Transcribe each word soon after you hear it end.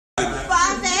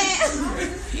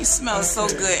You smell so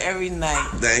good every night.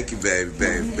 Thank you, baby.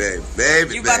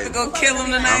 You about to go kill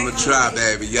him tonight? I'm gonna try,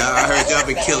 baby. Y'all, I heard y'all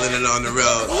been killing it on the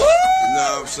road. Woo! You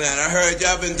know what I'm saying? I heard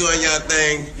y'all been doing your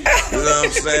thing. You know what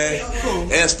I'm saying?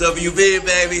 SWV,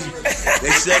 baby.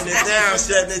 They shutting it down,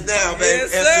 baby.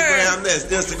 Yes,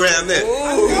 Instagram this. Ooh.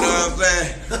 You know what I'm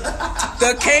saying?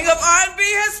 The king of R&B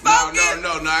has spoken.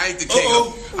 No, I ain't the king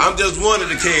of. I'm just one of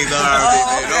the kings of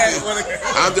R&B. Okay.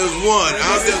 I'm just one.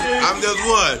 I'm just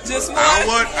one. Just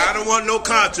one. I don't want no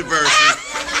controversy.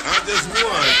 I'm just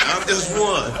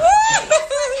one.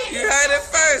 You heard it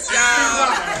first,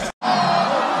 y'all.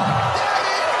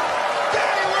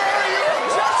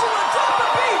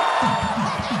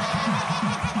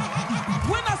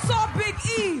 When I saw Big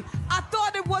E, I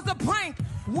thought it was a prank.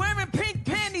 Wearing pink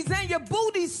panties and your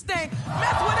booty stank.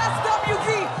 Mess with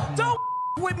SWV. Don't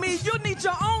with me. You need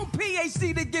your own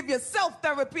PhD to give yourself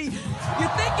therapy. You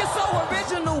think you're so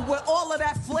original with all of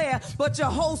that flair, but your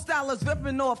whole style is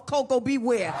ripping off Coko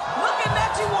Beware. Looking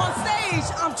at you on stage,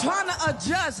 I'm trying to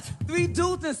adjust. 3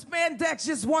 dudes in spandex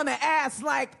just want to ask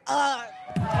like,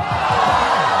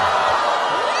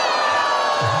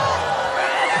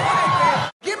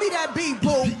 Give me that beat,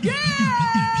 boo. Yeah!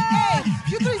 Hey,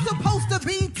 you 3 supposed to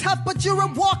be tough, but you're a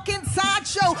walking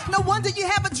sideshow. No wonder you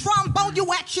have a trombone,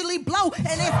 you actually blow.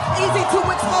 And it's easy to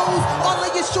expose all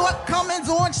of your shortcomings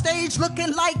on stage,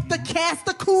 looking like the cast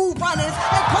of Cool Runners.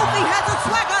 And Kofi has a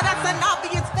swagger that's an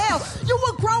obvious tell. You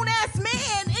a grown-ass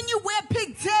man, and you wear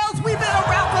pigtails. We've been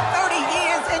around for 30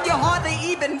 years, and you hardly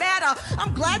even matter.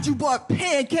 I'm glad you bought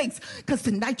pancakes, because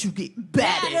tonight you get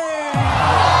battered.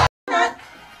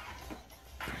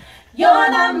 You're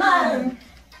not mine.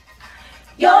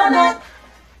 You're not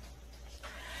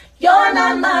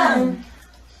mine.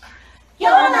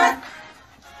 You're not.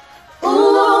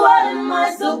 Ooh, what am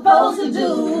I supposed to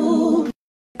do?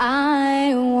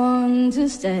 I want to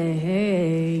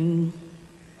stay,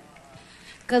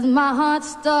 'cause my heart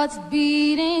starts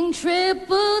beating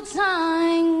triple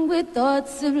time with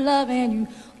thoughts of loving you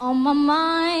on my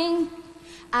mind.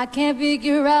 I can't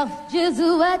figure out just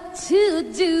what to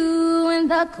do, and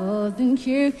the cause and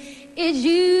cure is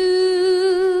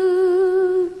you.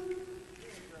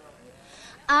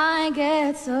 I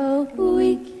get so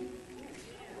weak,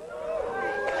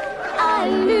 I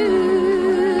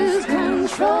lose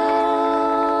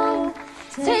control,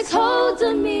 takes hold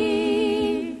of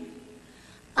me.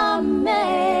 Amazing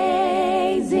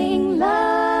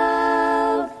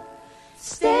love,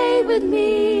 stay with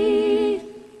me.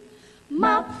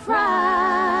 My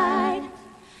pride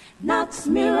knocks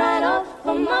me right off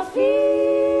of my feet.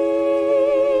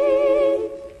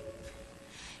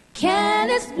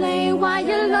 Can't explain why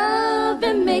your love,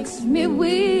 it makes me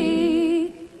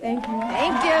weak. Thank you.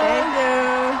 Thank you.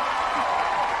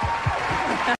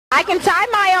 I can tie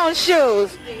my own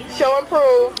shoes. Show and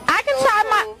prove. I can tie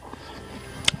my...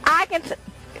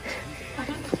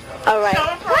 All right.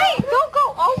 Wait, don't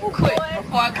go over quick.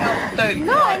 Before I count 30.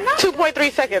 No, I'm not.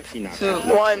 2.3 seconds. 1,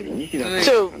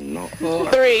 2,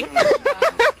 3.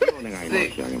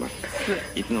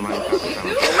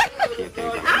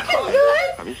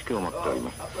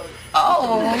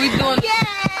 Oh, we doing... Yay!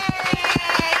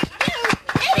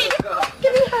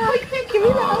 Give me a hug.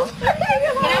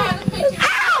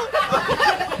 Ow!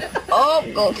 Oh,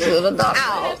 go to the doctor.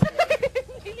 Ow.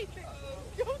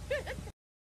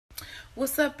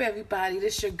 What's up, everybody?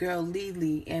 This your girl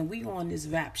LeLee, and we on this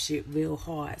rap shit real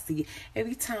hard. See,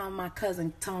 every time my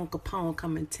cousin Tone Capone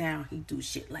come in town, he do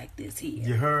shit like this here.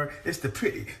 You heard? It's the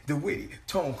pretty, the witty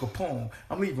Tone Capone.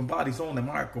 I'm leaving bodies on the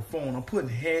microphone. I'm putting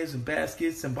heads in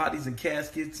baskets and bodies in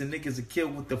caskets, and niggas are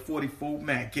killed with the 44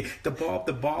 Mac. The bob,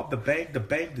 the bang, the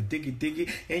diggy,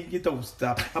 and you don't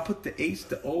stop. I put the H,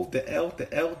 the O, the L, the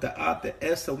I, the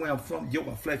S, so where I'm from, yo,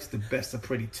 I flex the best of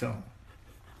Pretty Tone.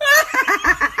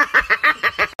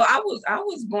 I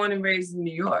was born and raised in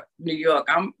New York.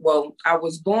 I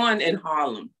was born in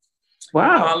Harlem.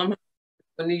 Wow. Harlem,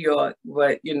 New York.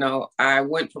 But, you know, I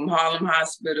went from Harlem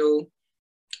Hospital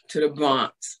to the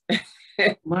Bronx.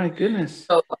 My goodness.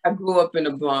 So I grew up in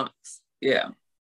the Bronx. Yeah.